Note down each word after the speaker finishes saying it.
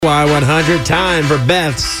Y100, time for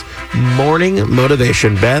Beth's morning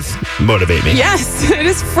motivation. Beth, motivate me. Yes, it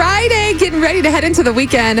is Friday, getting ready to head into the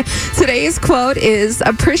weekend. Today's quote is,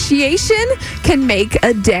 appreciation can make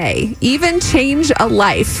a day, even change a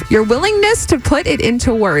life. Your willingness to put it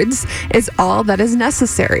into words is all that is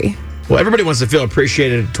necessary. Well, everybody wants to feel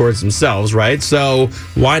appreciated towards themselves, right? So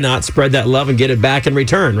why not spread that love and get it back in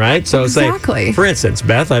return, right? So Exactly. say, for instance,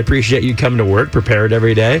 Beth, I appreciate you coming to work prepared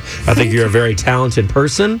every day. I think you're a very talented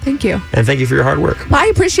person. Thank you. And thank you for your hard work. Well, I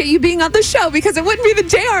appreciate you being on the show because it wouldn't be the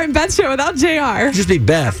JR and Beth show without JR. Just be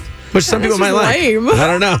Beth, which some That's people might just like. lame. I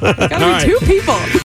don't know. Gotta All be right. two people.